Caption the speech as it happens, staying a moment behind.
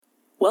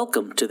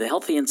Welcome to the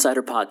Healthy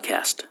Insider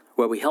Podcast,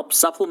 where we help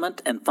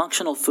supplement and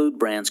functional food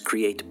brands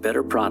create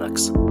better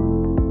products.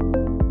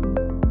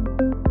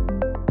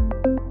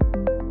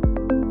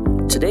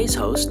 Today's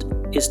host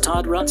is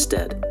Todd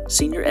Runstad,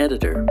 Senior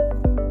Editor.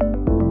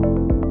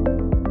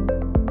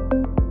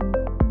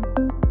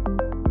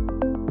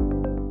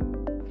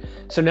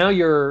 So now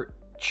you're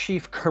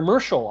Chief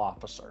Commercial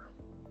Officer.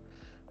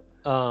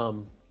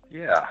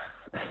 Yeah,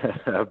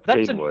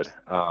 Cadenwood.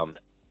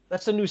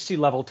 That's a new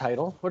C-level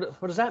title.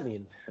 What does that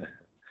mean?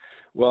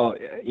 Well,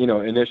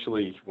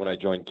 initially when I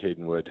joined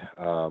Cadenwood,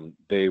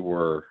 they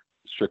were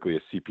strictly a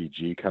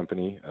CPG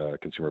company,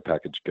 consumer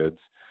packaged goods.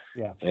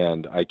 Yeah.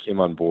 And I came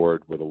on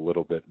board with a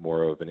little bit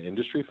more of an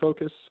industry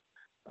focus.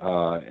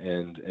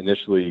 And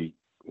initially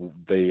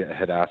they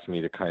had asked me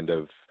to kind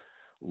of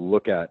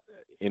look at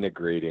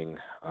integrating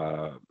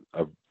a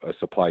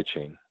supply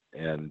chain.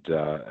 And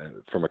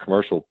from a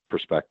commercial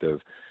perspective,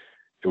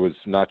 it was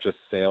not just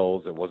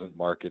sales, it wasn't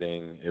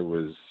marketing, it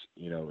was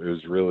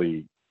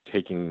really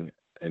taking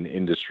an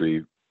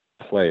industry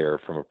player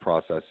from a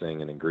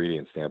processing and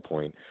ingredient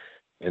standpoint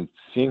and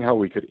seeing how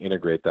we could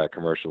integrate that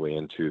commercially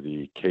into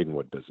the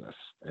Cadenwood business.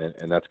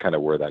 And that's kind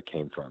of where that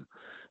came from.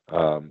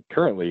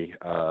 Currently,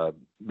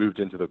 moved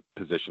into the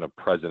position of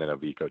president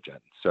of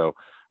Ecogen. So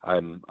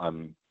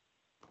I'm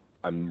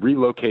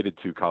relocated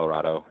to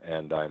Colorado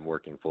and I'm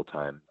working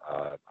full-time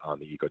on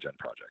the Ecogen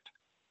project.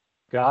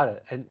 Got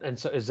it. And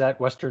so is that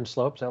Western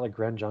Slope? Is that like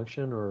Grand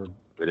Junction or?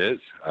 It is.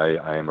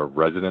 I am a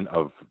resident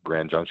of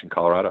Grand Junction,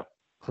 Colorado.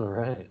 All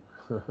right.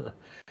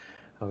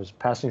 I was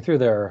passing through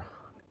there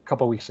a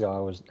couple of weeks ago. I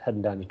was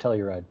heading down to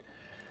Telluride.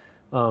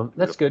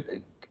 That's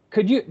good.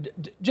 Could you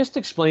just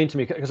explain to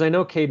me, because I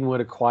know Cadenwood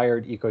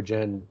acquired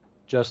Ecogen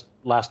just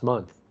last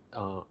month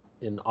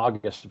in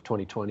August of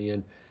 2020.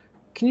 And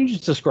can you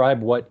just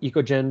describe what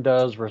Ecogen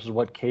does versus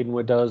what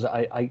Cadenwood does?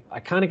 I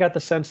kind of got the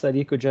sense that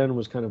Ecogen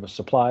was kind of a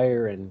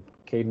supplier and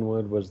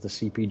Cadenwood was the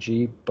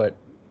CPG, but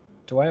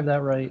do I have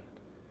that right?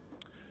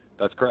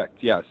 That's correct.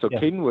 Yeah. So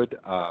Cadenwood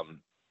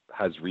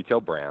has retail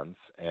brands,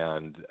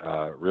 and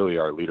really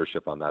our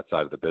leadership on that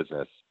side of the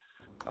business.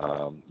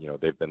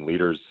 They've been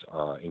leaders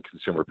in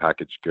consumer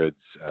packaged goods,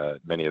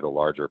 many of the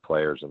larger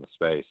players in the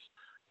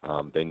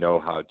space. They know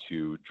how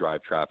to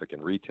drive traffic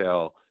in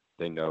retail.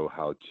 They know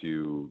how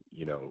to,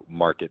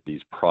 market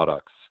these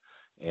products.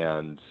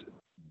 And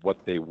what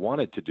they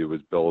wanted to do was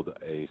build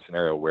a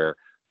scenario where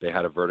they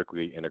had a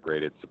vertically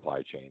integrated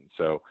supply chain.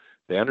 So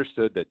they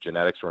understood that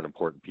genetics were an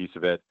important piece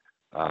of it.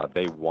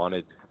 They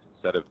wanted,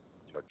 instead of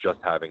just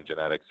having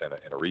genetics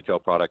in a retail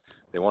product,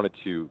 they wanted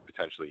to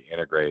potentially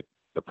integrate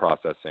the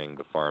processing,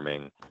 the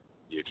farming,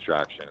 the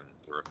extraction,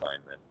 the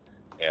refinement.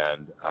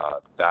 And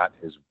that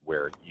is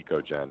where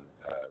Ecogen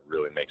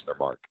really makes their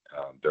mark.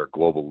 They're a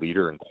global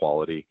leader in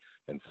quality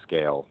and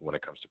scale when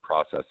it comes to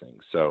processing.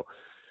 So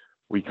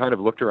we kind of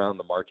looked around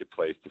the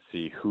marketplace to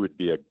see who would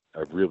be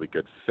a really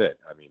good fit.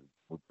 I mean,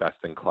 best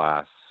in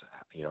class,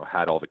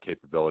 had all the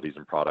capabilities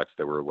and products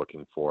that we were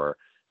looking for,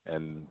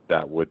 and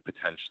that would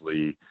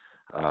potentially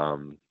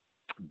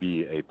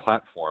be a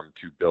platform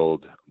to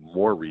build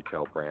more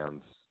retail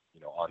brands,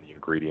 on the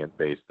ingredient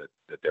base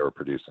that they were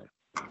producing.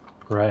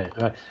 Right.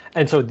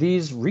 And so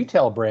these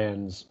retail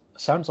brands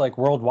sounds like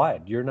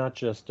worldwide. You're not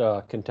just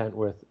content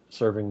with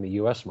serving the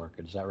U.S.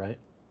 market. Is that right?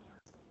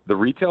 The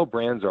retail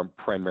brands are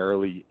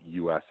primarily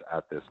U.S.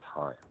 at this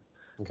time.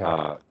 Okay.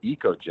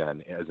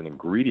 Ecogen, as an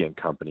ingredient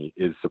company,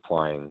 is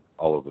supplying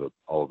all over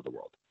the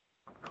world.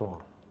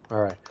 Cool.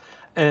 All right.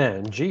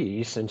 And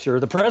since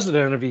you're the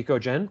president of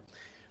Ecogen,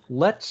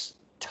 let's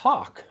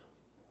talk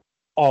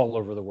all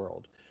over the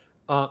world.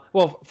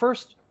 Well,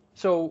 first,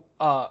 so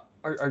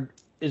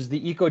is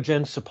the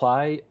Ecogen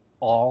supply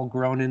all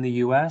grown in the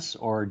U.S.,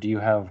 or do you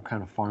have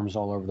kind of farms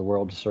all over the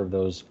world to serve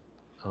those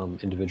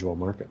individual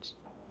markets?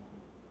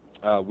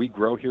 We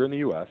grow here in the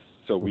U.S.,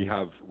 so we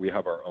have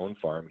our own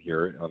farm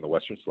here on the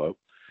Western Slope.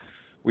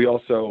 We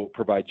also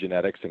provide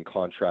genetics and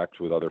contract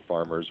with other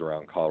farmers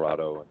around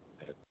Colorado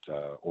and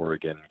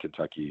Oregon,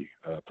 Kentucky,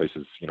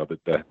 places,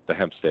 the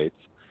hemp states,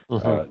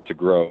 to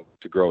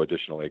grow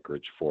additional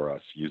acreage for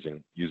us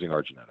using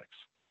our genetics.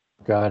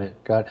 Got it.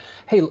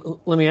 Hey,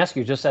 let me ask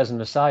you, just as an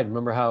aside,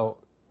 remember how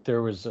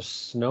there was a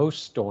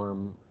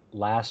snowstorm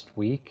last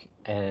week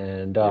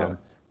and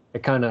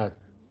it kind of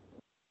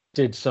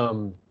did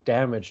some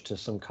damage to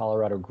some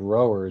Colorado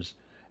growers,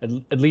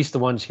 at least the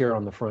ones here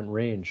on the Front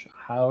Range.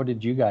 How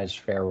did you guys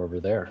fare over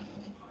there?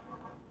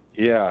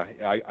 Yeah,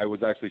 I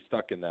was actually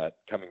stuck in that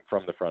coming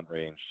from the Front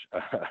Range.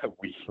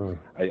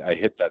 I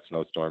hit that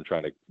snowstorm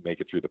trying to make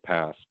it through the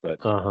pass,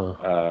 but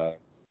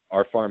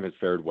our farm has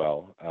fared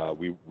well.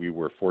 We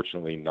were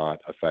fortunately not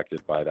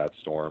affected by that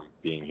storm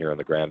being here in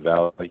the Grand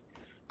Valley.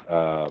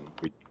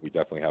 We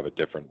definitely have a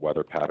different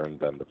weather pattern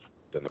than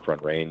the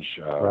Front Range.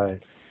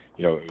 Right.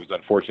 It was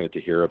unfortunate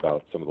to hear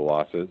about some of the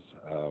losses,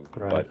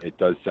 but it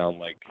does sound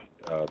like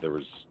there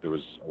was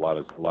a lot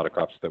of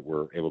crops that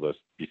were able to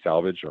be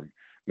salvaged or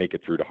make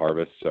it through to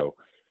harvest. So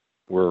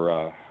we're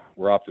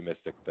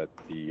optimistic that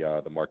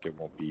the market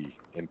won't be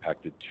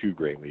impacted too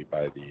greatly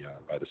by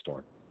the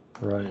storm.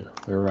 Right.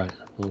 You're right.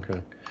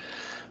 Okay.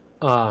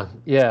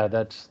 Yeah,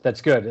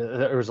 that's good.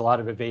 There was a lot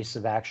of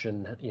evasive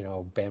action,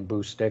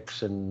 bamboo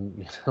sticks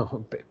and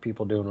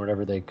people doing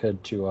whatever they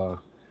could to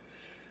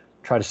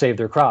try to save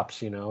their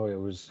crops. It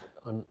was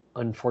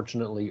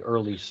unfortunately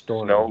early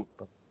storm. Snow,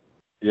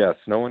 yeah,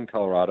 snow in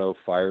Colorado,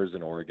 fires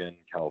in Oregon,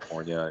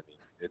 California. I mean,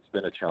 it's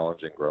been a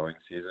challenging growing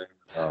season,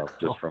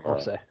 just from I'll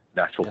a say.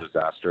 natural Yeah.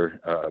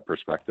 disaster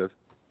perspective.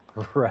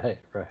 Right.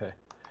 Right.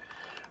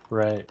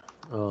 Right.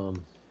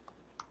 Um,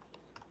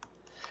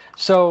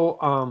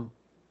 so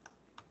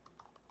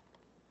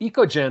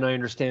Ecogen, I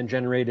understand,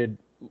 generated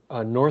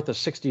north of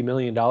 $60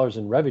 million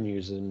in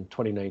revenues in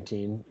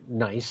 2019.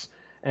 Nice,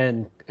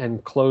 and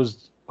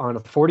closed on a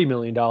 $40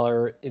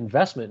 million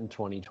investment in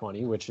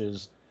 2020, which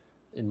is,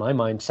 in my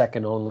mind,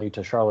 second only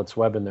to Charlotte's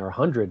Web and their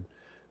 $100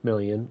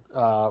 million.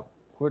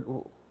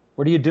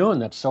 What are you doing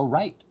that's so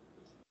right?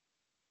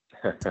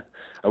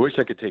 I wish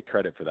I could take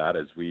credit for that,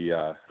 as we,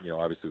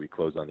 obviously we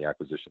closed on the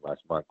acquisition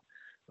last month.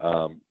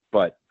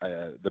 But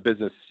the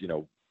business,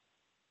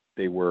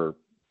 they were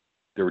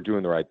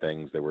doing the right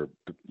things. They were,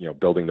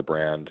 building the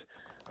brand.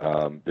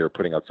 They were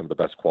putting out some of the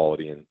best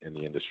quality in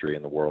the industry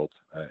in the world,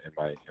 in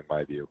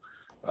my view.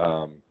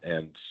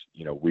 And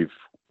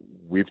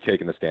we've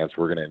taken the stance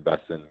we're going to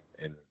invest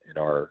in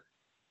our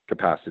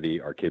capacity,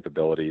 our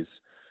capabilities,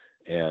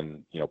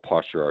 and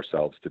posture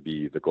ourselves to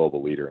be the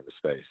global leader in the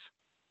space.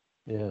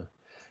 Yeah.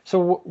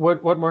 So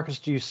what markets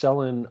do you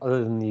sell in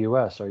other than the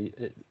U.S.? Are you,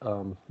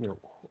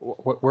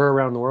 where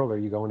around the world are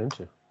you going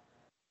into?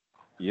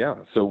 Yeah,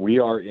 so we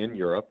are in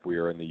Europe. We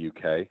are in the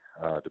UK,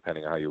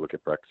 depending on how you look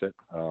at Brexit.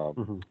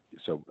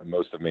 So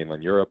most of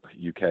mainland Europe,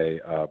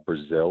 UK,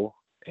 Brazil,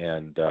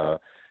 and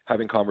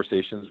having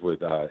conversations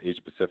with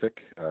Asia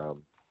Pacific.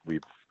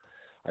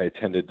 I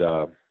attended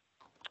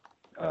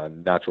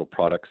Natural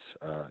Products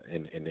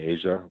in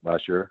Asia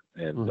last year,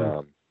 and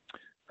a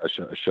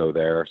show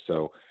there.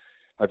 So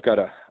I've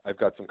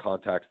got some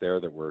contacts there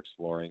that we're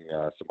exploring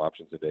some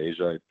options into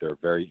Asia. They're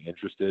very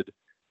interested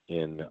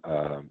in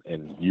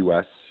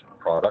U.S.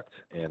 product,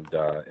 and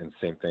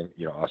same thing.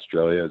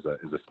 Australia is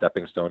a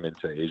stepping stone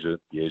into Asia,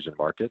 the Asian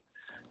market.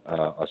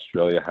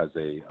 Australia has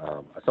a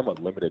somewhat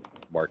limited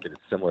market.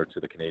 It's similar to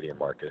the Canadian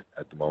market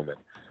at the moment,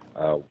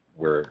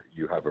 where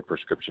you have a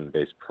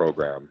prescription-based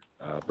program.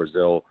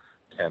 Brazil,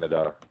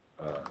 Canada,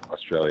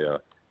 Australia,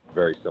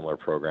 very similar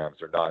programs.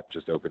 They're not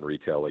just open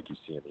retail like you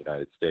see in the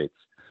United States.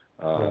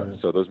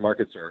 So those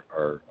markets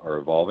are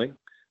evolving.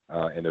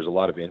 And there's a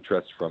lot of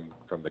interest from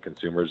the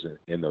consumers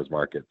in those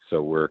markets.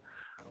 So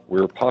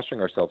we're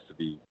posturing ourselves to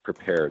be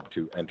prepared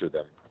to enter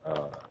them,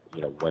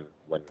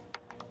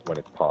 when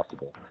it's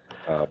possible.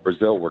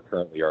 Brazil, we're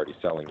currently already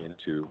selling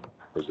into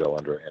Brazil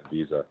under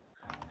Anvisa,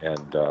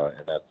 and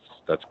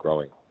that's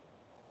growing.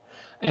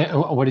 And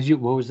what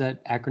was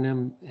that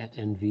acronym?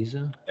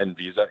 Anvisa?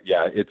 Anvisa,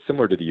 yeah, it's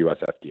similar to the U.S.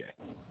 FDA.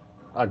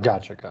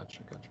 Gotcha.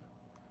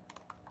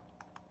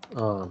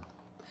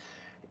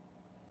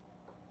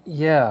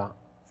 Yeah.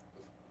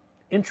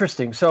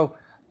 Interesting. So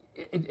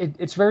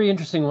it's very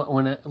interesting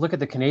when I look at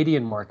the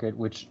Canadian market,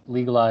 which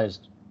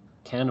legalized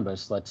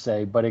cannabis, let's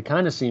say, but it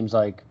kind of seems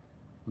like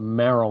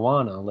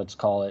marijuana, let's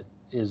call it,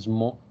 is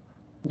more.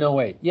 No,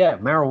 wait. Yeah,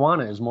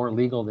 marijuana is more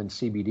legal than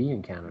CBD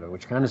in Canada,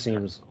 which kind of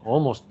seems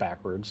almost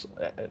backwards.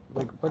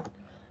 Like,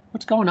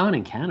 what's going on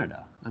in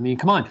Canada? I mean,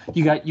 come on.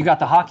 You got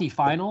the hockey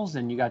finals,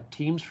 and you got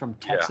teams from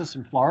Texas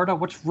and Florida.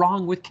 What's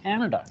wrong with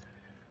Canada?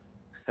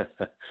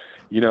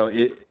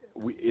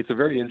 It's a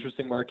very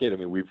interesting market. I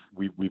mean,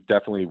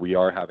 we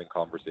are having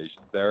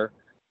conversations there.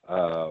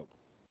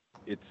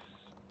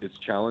 It's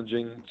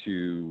challenging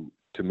to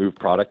move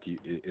product.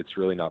 It's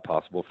really not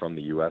possible from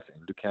the U.S.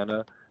 into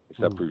Canada,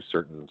 except through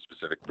certain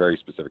very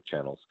specific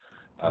channels.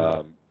 The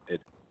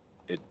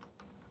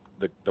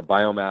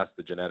biomass,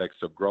 the genetics,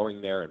 so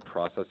growing there and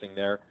processing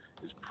there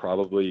is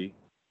probably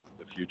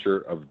the future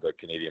of the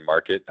Canadian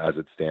market as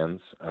it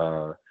stands.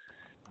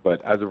 But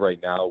as of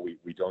right now,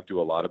 we don't do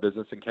a lot of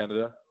business in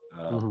Canada.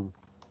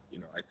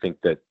 I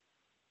think that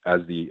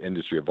as the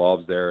industry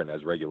evolves there and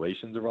as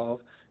regulations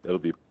evolve,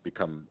 it'll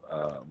become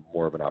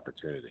more of an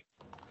opportunity.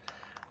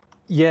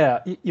 Yeah,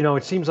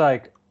 it seems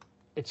like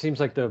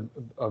the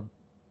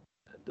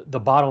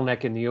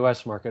bottleneck in the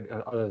U.S. market,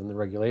 other than the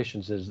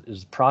regulations,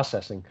 is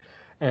processing,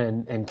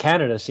 and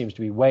Canada seems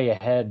to be way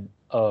ahead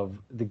of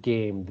the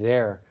game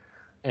there.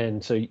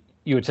 And so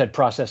you had said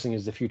processing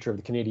is the future of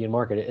the Canadian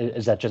market.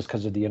 Is that just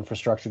because of the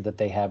infrastructure that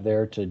they have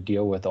there to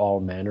deal with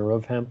all manner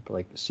of hemp,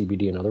 like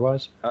CBD and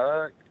otherwise?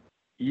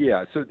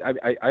 Yeah. So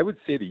I would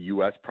say the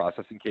U.S.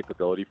 processing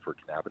capability for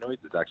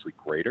cannabinoids is actually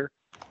greater.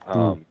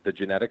 The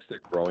genetics that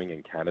are growing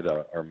in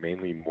Canada are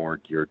mainly more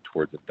geared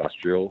towards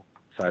industrial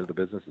side of the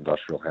business,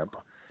 industrial hemp,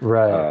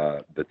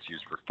 right? That's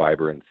used for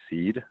fiber and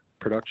seed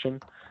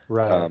production.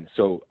 Right.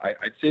 So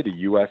I'd say the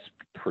U.S.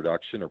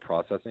 production or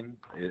processing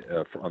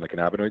on the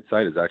cannabinoid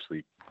side is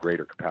actually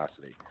greater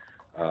capacity.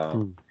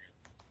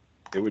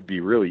 It would be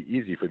really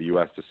easy for the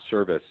U.S. to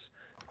service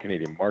the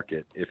Canadian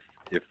market if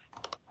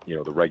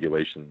the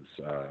regulations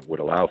would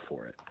allow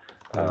for it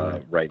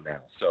right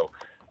now. So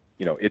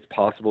it's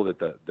possible that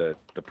the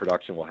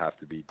production will have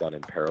to be done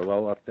in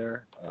parallel up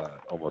there,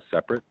 almost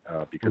separate,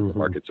 because the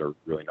markets are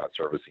really not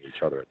servicing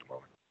each other at the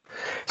moment.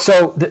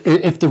 So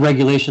if the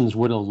regulations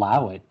would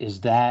allow it,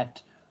 is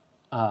that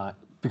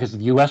because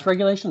of U.S.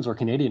 regulations or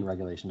Canadian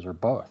regulations or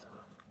both?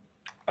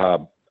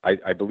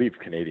 I believe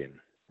Canadian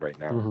right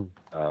now.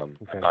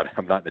 Okay.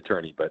 I'm not an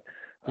attorney, but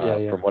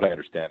from what I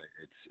understand,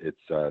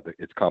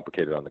 it's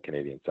complicated on the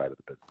Canadian side of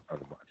the business, on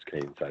the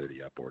Canadian side of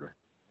the border.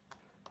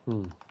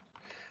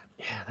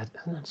 Yeah,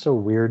 that's so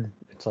weird.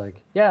 It's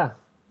like, yeah,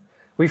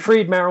 we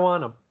freed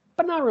marijuana,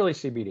 but not really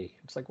CBD.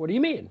 It's like, what do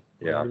you mean?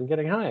 We're not even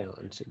getting high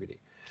on CBD.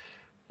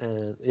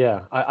 And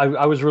yeah,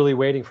 I was really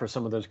waiting for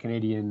some of those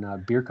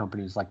Canadian beer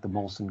companies like the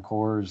Molson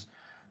Coors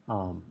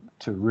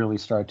to really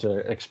start to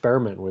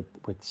experiment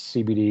with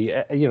CBD,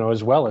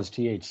 as well as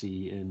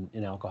THC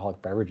in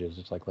alcoholic beverages.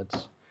 It's like,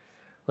 let's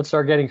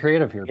start getting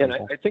creative here. Yeah, and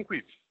I think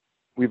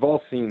we've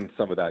all seen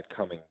some of that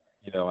coming.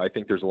 I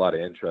think there's a lot of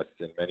interest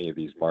in many of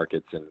these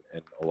markets and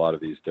a lot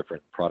of these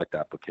different product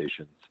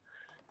applications.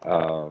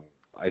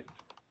 I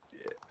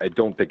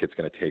don't think it's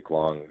going to take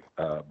long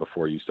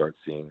before you start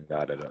seeing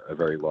that at a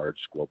very large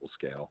global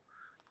scale.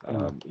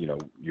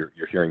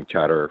 You're hearing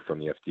chatter from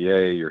the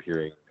FDA. You're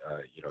hearing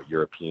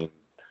European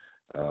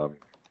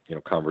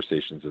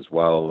conversations as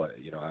well.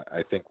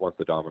 I think once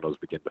the dominoes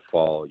begin to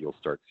fall, you'll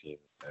start seeing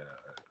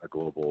a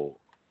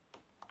global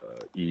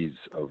ease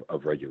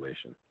of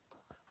regulation.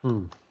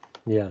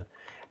 Yeah,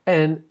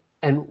 and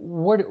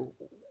what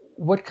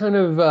kind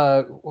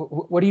of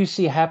what do you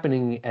see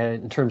happening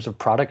in terms of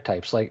product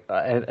types? Like,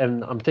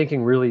 and I'm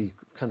thinking really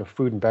kind of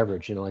food and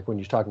beverage. Like when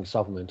you're talking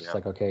supplements, it's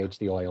like, okay, it's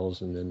the oils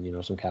and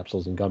then some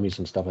capsules and gummies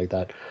and stuff like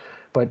that.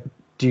 But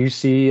do you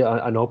see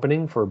an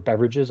opening for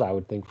beverages? I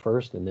would think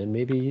first, and then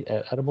maybe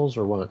edibles,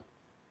 or what?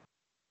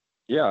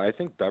 Yeah, I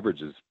think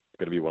beverage is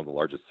going to be one of the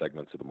largest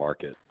segments of the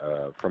market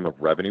from a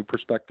revenue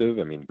perspective.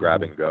 I mean,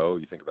 grab and go.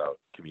 You think about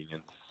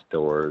convenience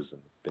stores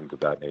and things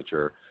of that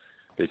nature.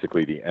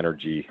 Basically, the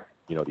energy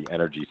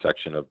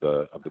section of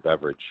the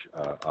beverage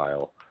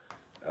aisle.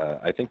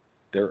 I think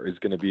there is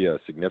going to be a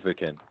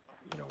significant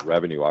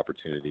revenue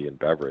opportunity in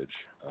beverage.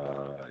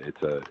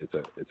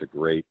 It's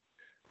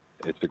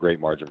a great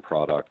margin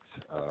product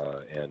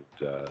and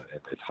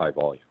it's high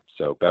volume.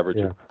 So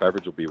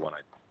beverage will be one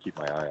I keep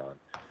my eye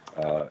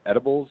on.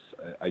 Edibles,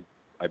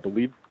 I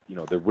believe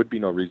there would be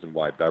no reason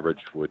why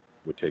beverage would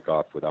take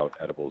off without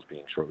edibles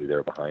being shortly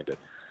there behind it.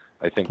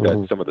 I think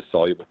that some of the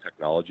soluble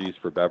technologies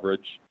for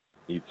beverage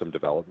need some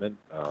development.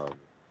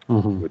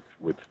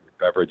 With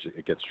beverage,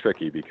 it gets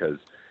tricky because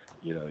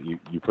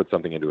you put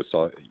something into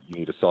you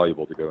need a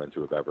soluble to go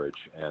into a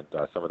beverage, and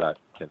some of that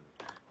can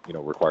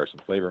require some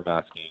flavor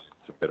masking,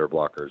 some bitter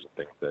blockers, and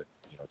things that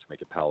to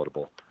make it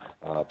palatable.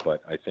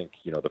 But I think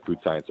the food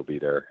science will be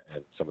there,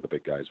 and some of the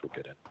big guys will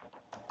get in.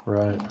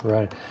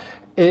 Right.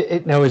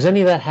 Now, is any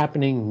of that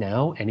happening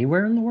now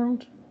anywhere in the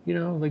world?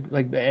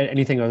 Like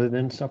anything other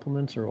than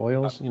supplements or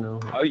oils?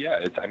 Oh yeah,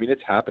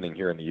 it's happening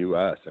here in the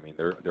U.S. I mean,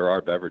 there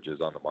are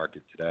beverages on the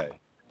market today,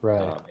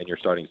 right? And you're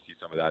starting to see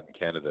some of that in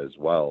Canada as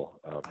well,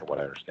 from what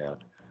I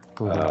understand.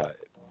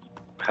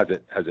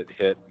 Has it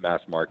hit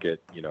mass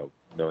market?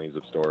 Millions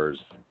of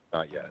stores?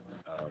 Not yet,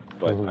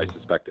 but I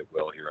suspect it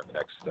will here in the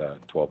next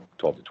 12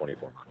 to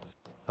 24 months.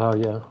 Oh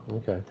yeah,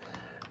 okay.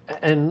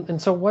 And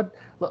so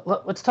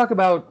let's talk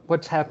about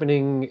what's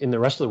happening in the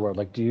rest of the world.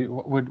 Like,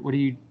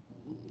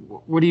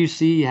 what do you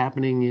see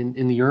happening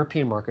in the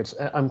European markets?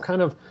 I'm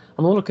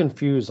a little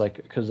confused, like,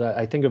 because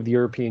I think of the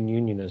European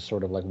Union as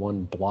sort of like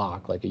one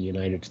block, like a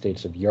United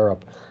States of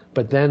Europe,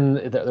 but then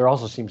there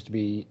also seems to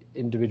be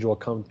individual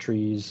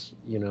countries,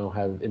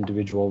 have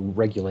individual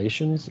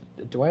regulations.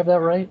 Do I have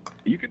that right?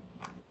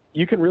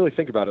 You can really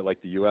think about it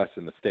like the U.S.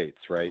 and the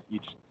states, right?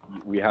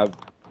 We have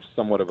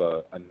somewhat of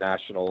a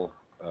national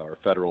or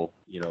federal,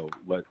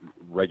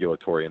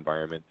 regulatory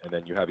environment, and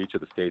then you have each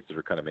of the states that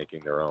are kind of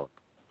making their own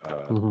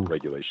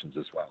regulations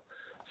as well.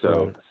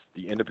 So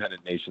the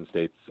independent nation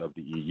states of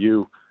the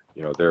EU,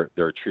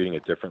 they're treating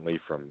it differently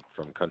from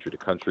country to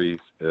country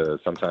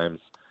sometimes.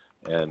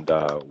 And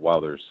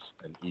while there's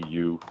an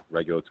EU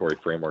regulatory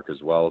framework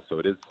as well, so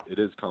it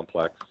is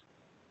complex.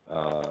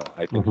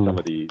 I think some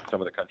of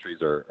the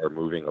countries are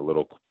moving a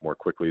little more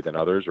quickly than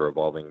others, or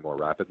evolving more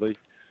rapidly.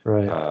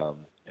 Right.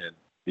 And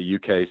the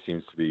UK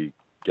seems to be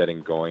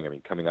getting going. I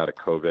mean, coming out of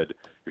COVID,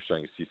 you're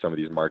starting to see some of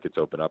these markets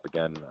open up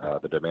again.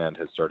 The demand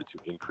has started to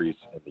increase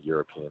in the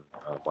European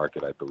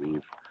market, I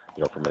believe,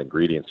 from an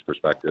ingredients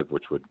perspective,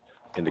 which would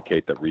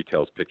indicate that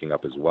retail's picking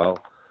up as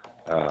well.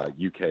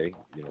 UK,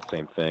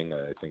 same thing.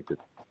 I think that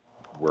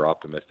we're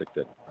optimistic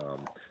that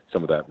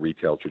some of that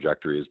retail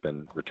trajectory has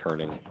been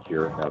returning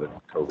here now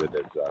that COVID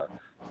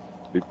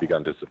has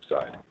begun to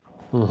subside.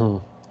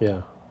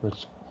 Yeah,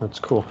 that's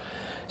cool.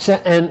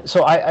 So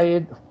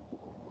I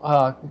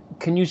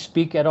can you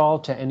speak at all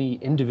to any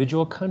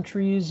individual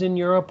countries in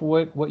Europe?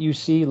 What you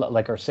see,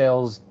 like, are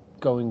sales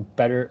going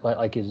better?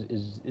 Like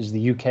is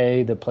the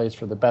UK the place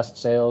for the best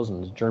sales,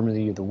 and is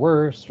Germany the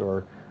worst?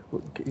 Or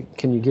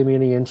can you give me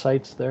any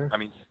insights there? I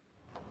mean,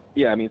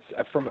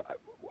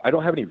 I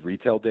don't have any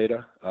retail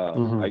data.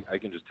 Mm-hmm. I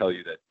can just tell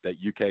you that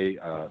UK,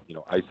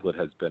 isolate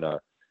has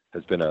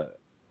been a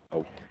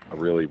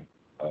really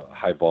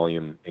high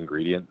volume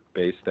ingredient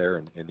base there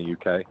in the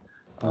UK.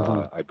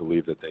 Mm-hmm. I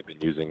believe that they've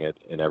been using it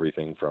in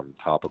everything from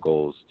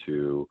topicals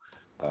to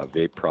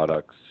vape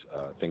products,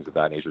 things of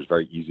that nature. It's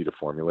very easy to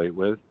formulate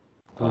with,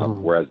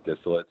 Mm-hmm. whereas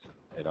distillates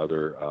and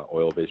other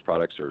oil-based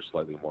products are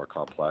slightly more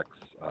complex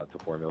to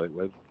formulate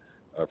with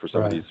for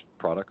some of Right. these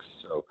products.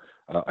 So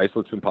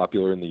isolate's been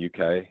popular in the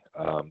UK.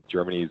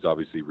 Germany's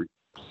obviously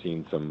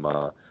seen some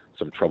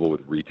trouble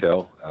with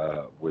retail,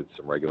 with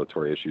some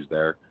regulatory issues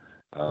there.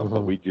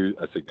 But we do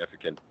a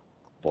significant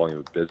volume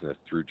of business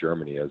through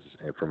Germany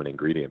from an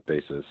ingredient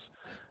basis,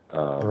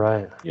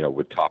 Right.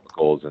 with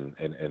topicals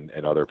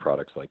and other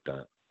products like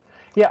that.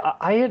 Yeah,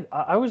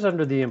 I was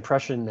under the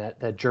impression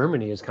that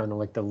Germany is kind of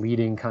like the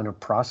leading kind of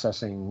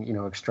processing,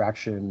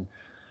 extraction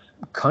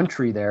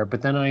country there.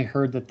 But then I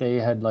heard that they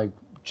had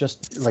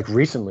just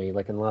recently,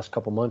 like in the last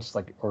couple months,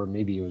 or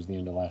maybe it was the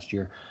end of last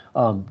year,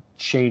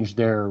 changed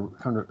their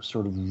kind of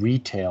sort of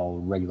retail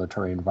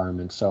regulatory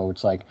environment. So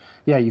it's like,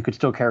 yeah, you could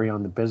still carry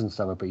on the business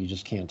of it, but you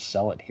just can't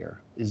sell it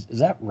here. Is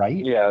that right?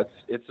 Yeah,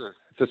 it's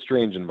a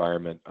strange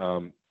environment.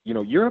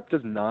 Europe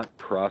does not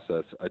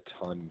process a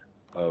ton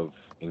of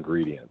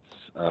ingredients.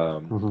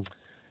 Mm-hmm.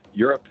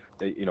 Europe,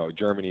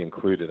 Germany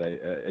included,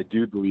 I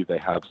do believe they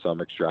have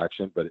some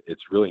extraction, but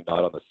it's really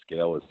not on the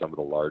scale as some of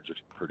the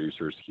largest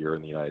producers here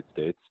in the United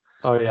States.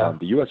 Oh yeah.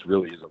 The U.S.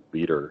 really is a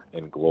leader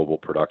in global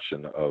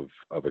production of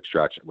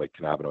extraction, like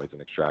cannabinoids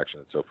and extraction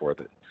and so forth,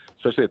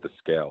 especially at the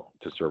scale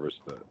to service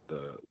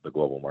the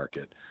global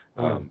market.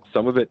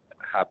 Some of it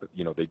happen,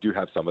 they do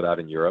have some of that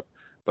in Europe,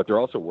 but they're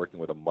also working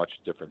with a much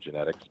different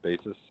genetics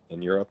basis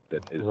in Europe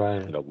that is,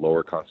 Right.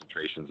 Lower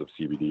concentrations of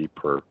CBD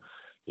per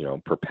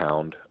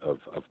pound of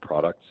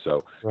product.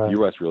 So Right. the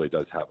U.S. really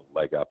does have a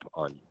leg up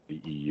on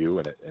the EU,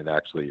 and it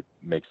actually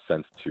makes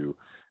sense to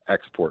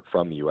export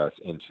from the U.S.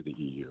 into the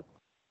EU.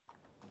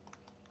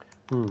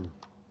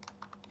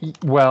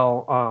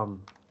 Well,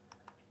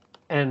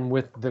 and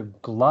with the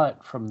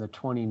glut from the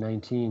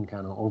 2019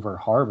 kind of over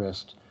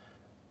harvest,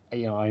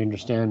 I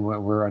understand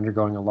we're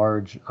undergoing a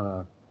large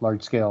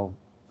scale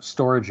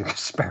storage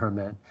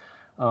experiment.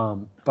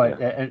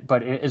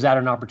 But is that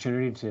an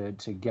opportunity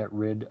to get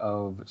rid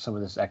of some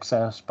of this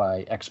excess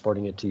by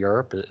exporting it to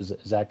Europe? Is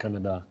that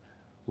kind of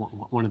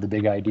one of the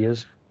big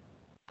ideas?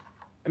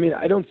 I mean,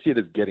 I don't see it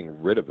as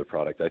getting rid of the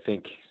product. I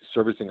think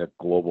servicing a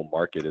global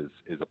market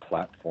is a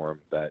platform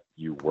that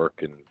you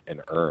work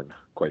and earn,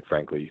 quite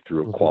frankly,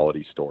 through a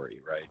quality story,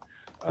 right?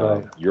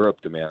 Right.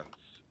 Europe demands,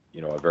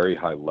 a very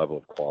high level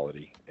of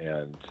quality,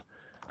 and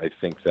I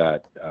think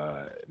that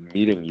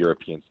meeting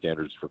European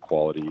standards for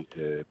quality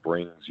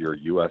brings your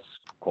U.S.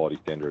 quality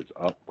standards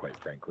up, quite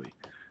frankly.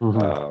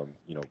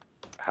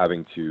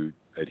 Having to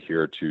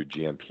adhere to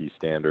GMP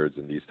standards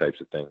and these types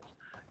of things,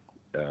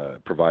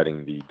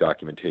 providing the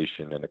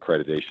documentation and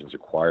accreditations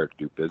required to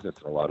do business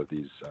in a lot of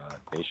these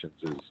nations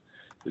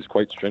is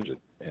quite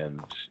stringent.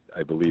 And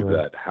I believe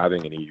that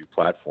having an EU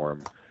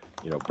platform,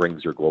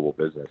 brings your global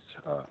business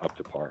up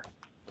to par.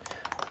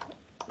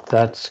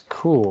 That's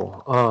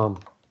cool.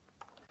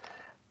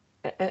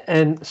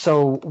 And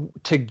so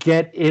to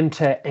get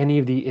into any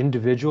of the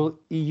individual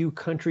EU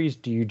countries,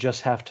 do you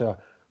just have to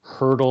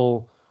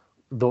hurdle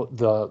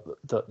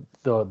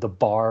the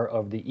bar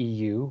of the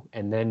EU,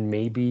 and then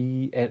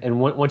maybe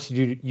once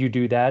you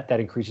do that, that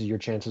increases your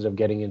chances of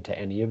getting into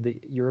any of the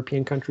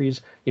European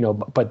countries?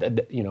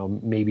 But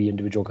maybe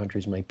individual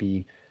countries might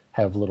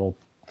have little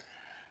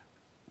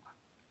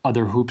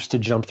other hoops to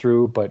jump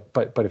through. But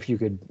if you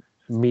could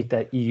meet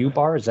that EU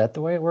bar, is that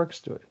the way it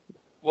works?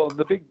 Well,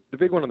 the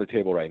big one on the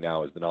table right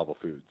now is the novel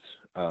foods.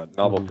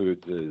 Novel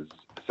foods is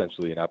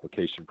essentially an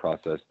application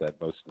process that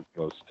most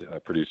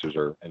producers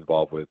are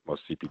involved with.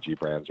 Most CPG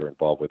brands are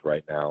involved with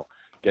right now,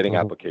 getting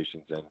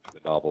applications in for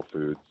the novel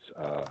foods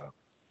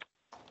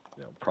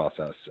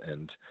process.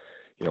 And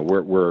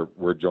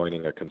we're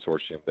joining a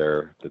consortium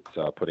there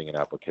that's putting in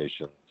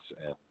applications,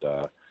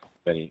 and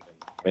many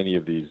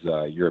of these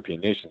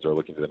European nations are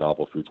looking to the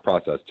novel foods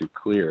process to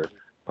clear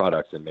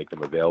products and make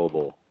them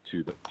available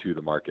to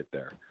the market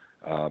there.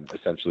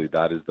 Essentially,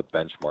 that is the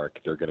benchmark.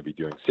 They're going to be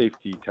doing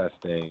safety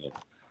testing,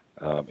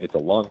 and it's a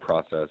long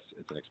process.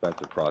 It's an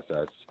expensive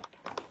process,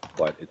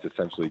 but it's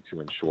essentially to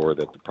ensure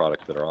that the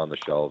products that are on the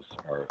shelves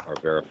are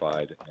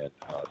verified and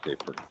safe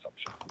for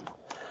consumption.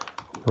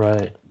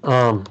 Right.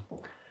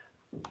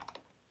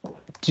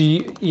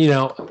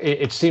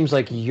 It seems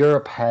like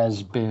Europe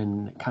has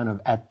been kind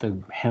of at the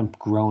hemp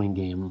growing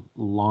game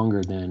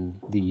longer than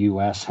the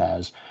U.S.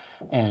 has,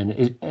 and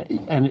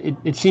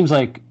it seems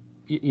like,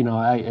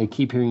 I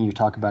keep hearing you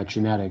talk about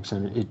genetics,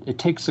 and it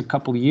takes a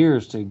couple of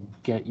years to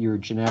get your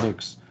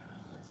genetics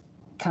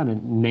kind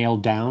of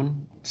nailed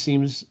down, it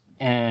seems.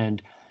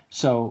 And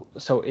so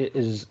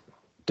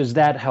does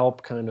that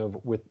help kind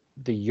of with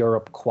the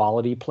Europe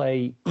quality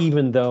play,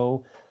 even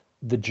though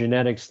the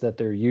genetics that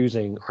they're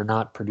using are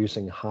not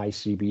producing high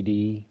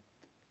CBD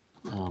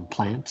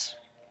plants?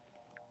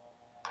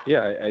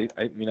 Yeah,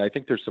 I mean, I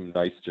think there's some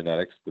nice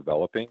genetics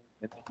developing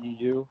in the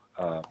EU,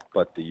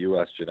 but the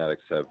U.S.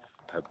 genetics have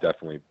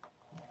definitely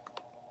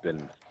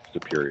been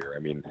superior. I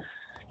mean,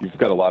 you've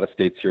got a lot of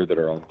states here that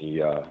are on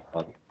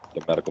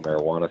the medical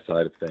marijuana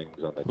side of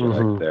things, on the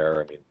genetics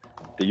there. I mean,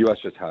 the U.S.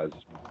 just has,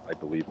 I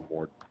believe,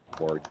 more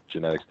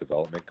genetics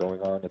development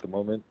going on at the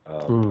moment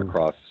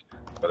across,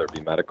 whether it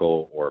be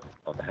medical or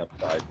on the hemp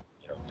side,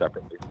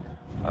 separately.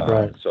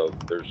 Right. So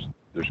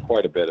there's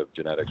quite a bit of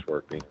genetics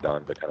work being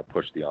done to kind of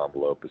push the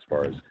envelope as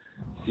far as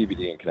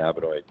CBD and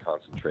cannabinoid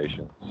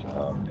concentrations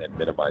and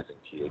minimizing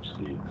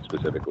THC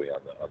specifically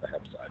on the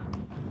hemp side.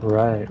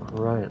 Right.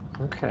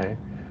 Okay,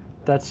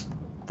 that's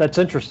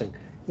interesting.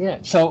 Yeah.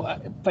 So,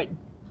 but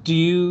do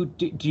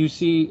you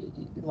see,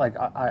 like,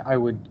 I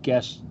would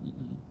guess,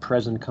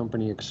 present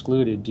company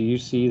excluded, do you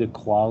see the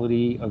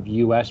quality of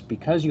U.S.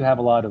 because you have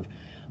a lot of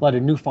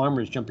new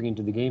farmers jumping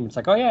into the game? It's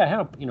like, oh yeah,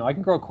 hemp. I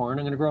can grow corn.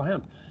 I'm going to grow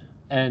hemp,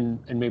 and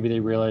maybe they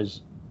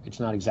realize it's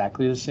not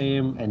exactly the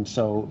same, and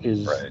so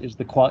is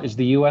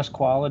the U.S.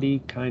 quality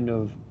kind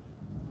of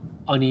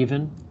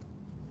uneven?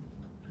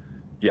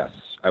 Yes,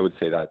 I would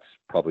say that's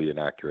probably an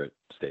accurate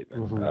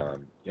statement.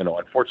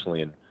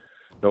 Unfortunately, and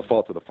no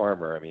fault of the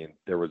farmer, I mean,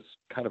 there was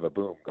kind of a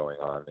boom going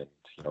on, and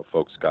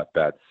folks got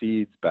bad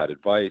seeds, bad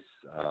advice.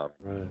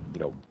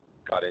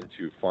 Got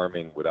into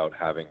farming without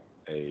having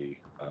a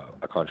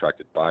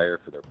contracted buyer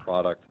for their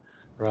product.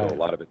 Right. So a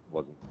lot of it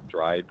wasn't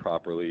dried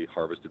properly,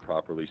 harvested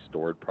properly,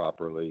 stored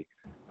properly,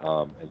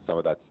 and some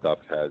of that stuff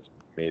has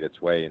made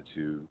its way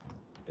into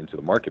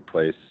the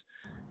marketplace,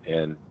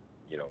 and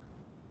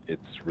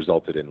it's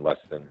resulted in less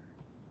than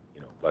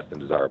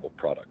desirable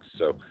products.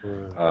 So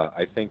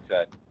I think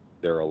that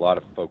there are a lot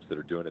of folks that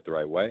are doing it the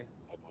right way.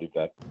 I believe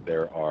that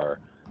there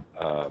are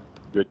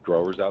good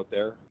growers out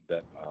there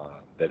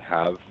that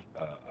have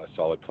a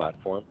solid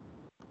platform,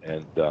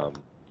 and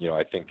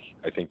I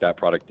think that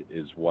product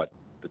is what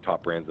the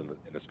top brands in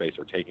the space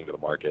are taking to the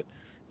market,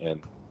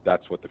 and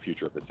that's what the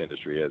future of this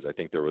industry is. I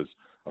think there was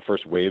a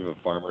first wave of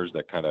farmers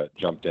that kind of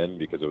jumped in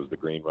because it was the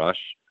green rush,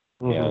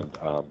 and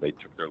they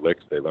took their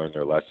licks, they learned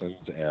their lessons,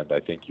 and I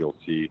think you'll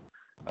see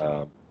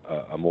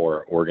a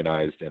more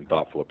organized and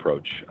thoughtful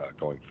approach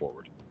going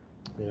forward.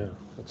 Yeah,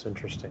 that's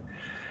interesting.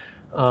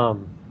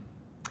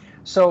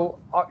 So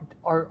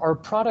are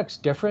products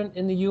different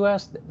in the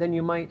U.S. than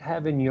you might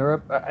have in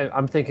Europe?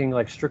 I'm thinking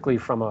like strictly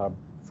from a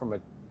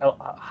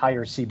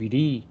higher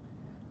CBD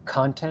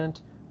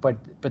content, but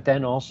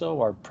then also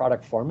are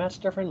product formats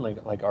different?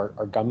 Like are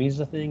gummies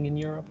a thing in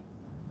Europe?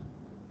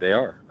 They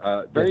are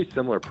very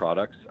similar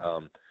products.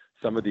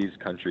 Some of these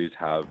countries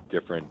have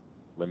different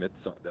limits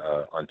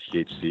on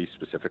THC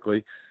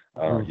specifically.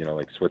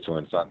 Like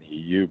Switzerland's not in the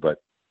EU,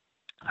 but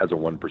has a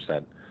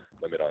 1%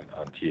 limit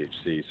on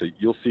THC. So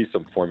you'll see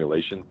some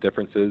formulation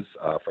differences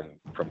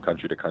from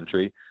country to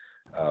country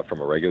from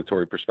a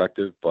regulatory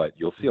perspective, but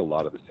you'll see a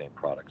lot of the same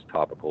products: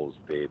 topicals,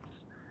 vapes,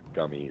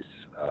 gummies,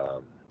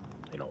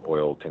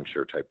 oil,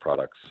 tincture type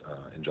products,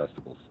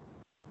 ingestibles.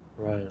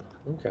 Right.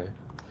 Okay.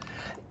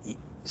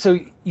 So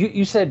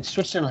you said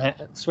Switzerland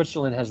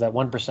has that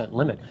 1%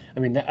 limit. I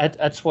mean,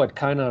 that's what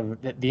kind of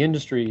the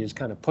industry is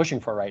kind of pushing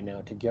for right now,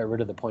 to get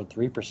rid of the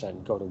 0.3%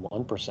 and go to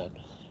 1%.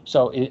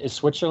 So is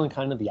Switzerland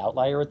kind of the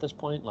outlier at this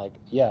point? Like,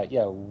 yeah,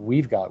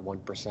 we've got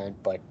 1%,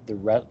 but the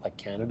rest, like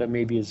Canada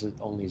maybe is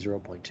only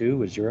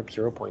 0.2, is Europe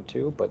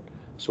 0.2, but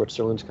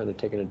Switzerland's kind of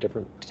taking a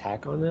different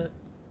tack on that.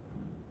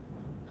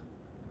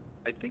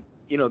 I think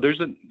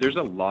there's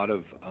a lot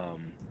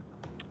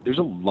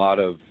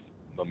of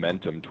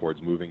momentum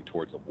towards moving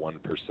towards a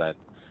 1%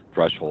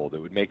 threshold. It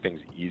would make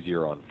things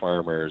easier on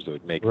farmers. It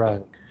would make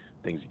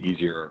things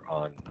easier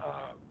on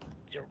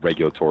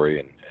regulatory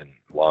and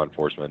law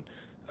enforcement.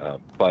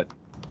 But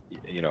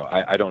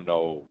I don't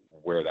know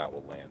where that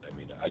will land. I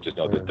mean, I just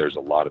know that there's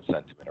a lot of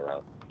sentiment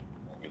around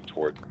moving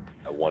toward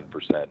a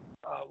 1%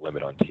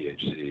 limit on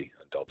THC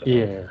and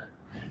Delta.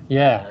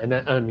 Yeah, and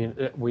I mean,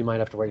 we might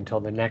have to wait until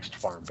the next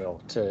farm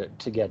bill to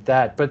get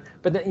that. But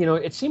then,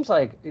 it seems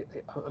like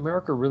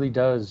America really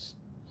does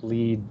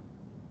lead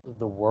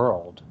the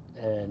world,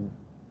 and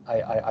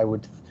I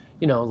would,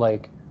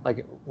 like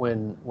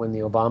when the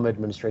Obama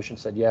administration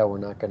said, yeah, we're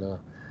not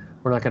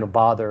gonna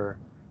bother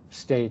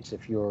states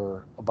if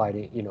you're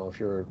abiding, if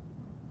your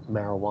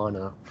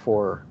marijuana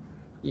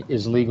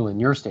is legal in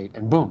your state,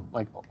 and boom,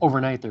 like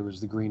overnight there was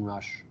the green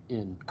rush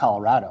in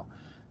Colorado,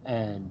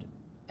 and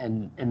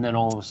then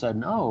all of a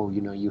sudden,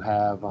 you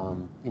have,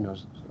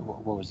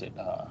 what was it,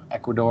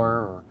 Ecuador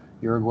or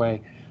Uruguay,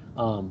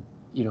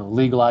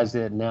 legalized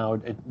it, and now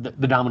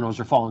the dominoes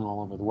are falling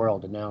all over the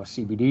world, and now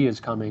CBD is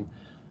coming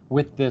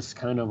with this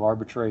kind of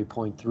arbitrary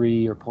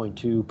 0.3 or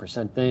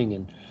 0.2% thing.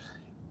 And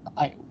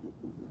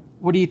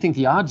what do you think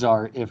the odds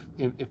are if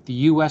the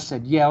U.S.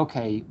 said, yeah,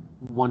 okay,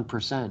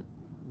 1%,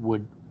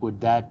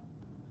 would that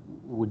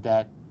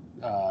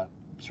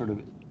sort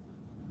of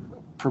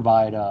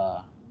provide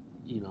a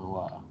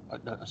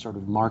sort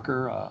of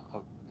marker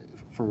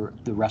for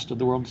the rest of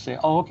the world to say,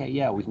 oh, okay,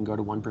 yeah, we can go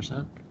to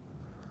 1%?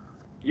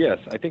 Yes,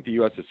 I think the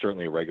U.S. is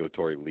certainly a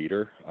regulatory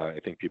leader. I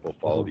think people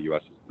follow the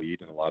U.S.'s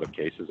lead in a lot of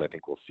cases. I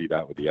think we'll see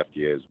that with the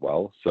FDA as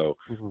well. So,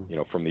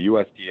 from the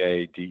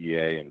USDA,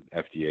 DEA, and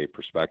FDA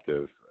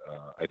perspective,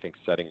 I think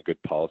setting a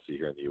good policy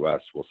here in the U.S.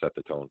 will set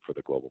the tone for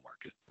the global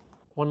market.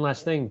 One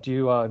last thing. Do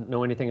you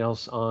know anything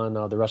else on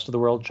the rest of the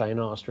world,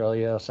 China,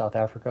 Australia, South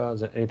Africa?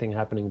 Is there anything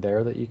happening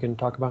there that you can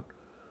talk about?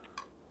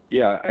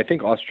 Yeah, I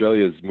think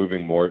Australia is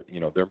moving more, they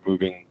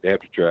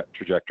have a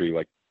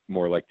trajectory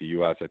more like the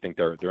U.S. I think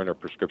they're in a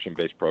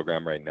prescription-based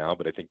program right now,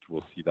 but I think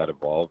we'll see that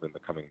evolve in the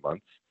coming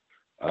months.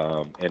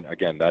 And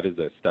again, that is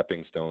a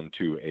stepping stone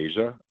to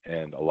Asia,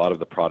 and a lot of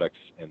the products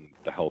in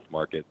the health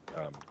market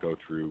go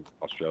through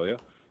Australia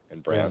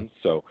and brands.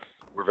 So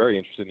we're very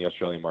interested in the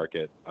Australian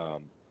market,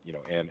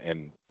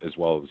 and as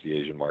well as the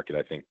Asian market.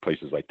 I think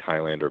places like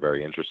Thailand are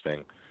very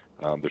interesting.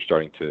 They're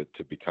starting to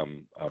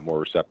become more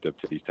receptive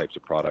to these types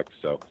of products.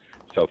 So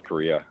South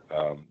Korea,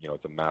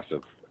 it's a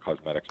massive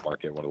cosmetics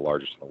market, one of the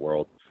largest in the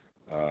world.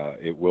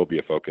 It will be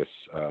a focus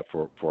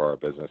for our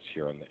business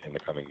here in the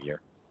coming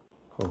year.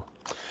 Cool.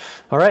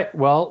 All right.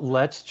 Well,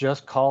 let's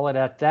just call it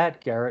at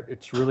that, Garrett.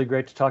 It's really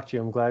great to talk to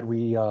you. I'm glad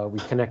we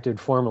connected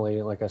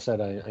formally. Like I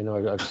said, I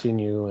know I've seen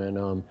you,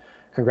 and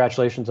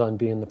congratulations on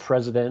being the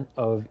president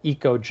of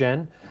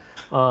EcoGen,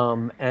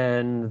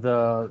 and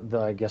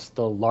I guess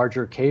the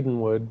larger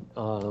Cadenwood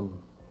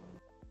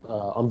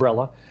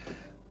umbrella.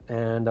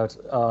 And that's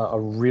a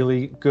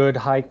really good,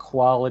 high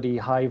quality,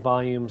 high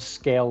volume,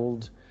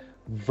 scaled,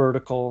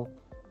 vertical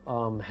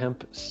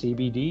hemp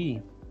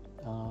CBD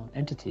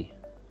entity.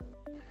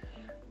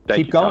 Thank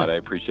Keep you, going. Todd. I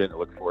appreciate it. I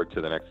look forward to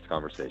the next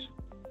conversation.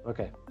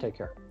 Okay, take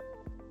care.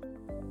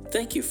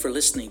 Thank you for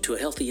listening to a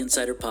Healthy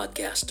Insider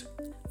podcast.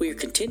 We are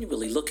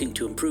continually looking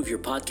to improve your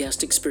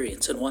podcast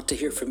experience and want to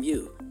hear from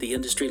you, the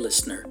industry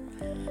listener.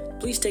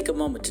 Please take a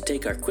moment to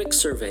take our quick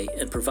survey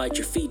and provide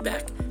your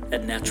feedback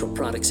at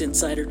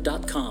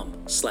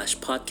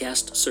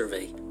naturalproductsinsider.com/podcast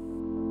survey.